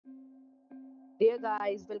Dear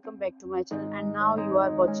guys, welcome back to my channel and now you are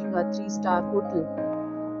watching a 3-star hotel.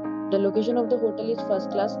 The location of the hotel is first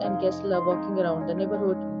class and guests love walking around the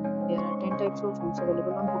neighborhood. There are 10 types of rooms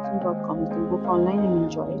available on booking.com. You can book online and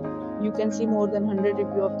enjoy it. You can see more than 100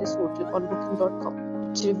 reviews of this hotel on booking.com.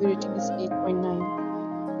 Its review rating is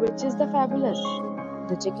 8.9, which is the fabulous.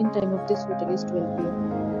 The check-in time of this hotel is 12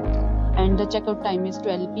 p.m. and the checkout time is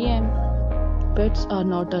 12 p.m. Pets are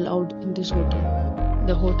not allowed in this hotel.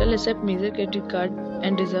 The hotel accepts major credit card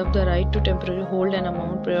and reserves the right to temporarily hold an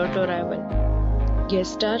amount prior to arrival.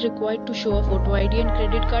 Guests are required to show a photo ID and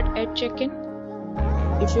credit card at check-in.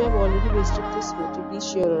 If you have already visited this hotel,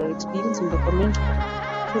 please share your experience in the comment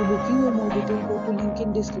box. For booking or more details, go to link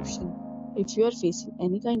in description. If you are facing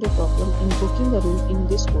any kind of problem in booking a room in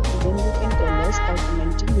this hotel, then you can tell us by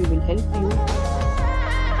commenting. We will help you.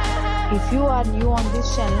 If you are new on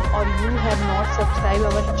this channel or you have not subscribed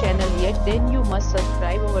our channel yet, then you must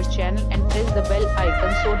subscribe our channel and press the bell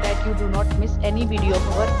icon so that you do not miss any video of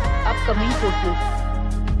our upcoming hotel.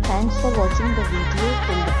 Thanks for watching the video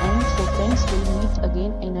till the end. So friends, will meet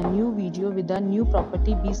again in a new video with a new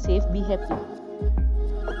property. Be safe, be happy.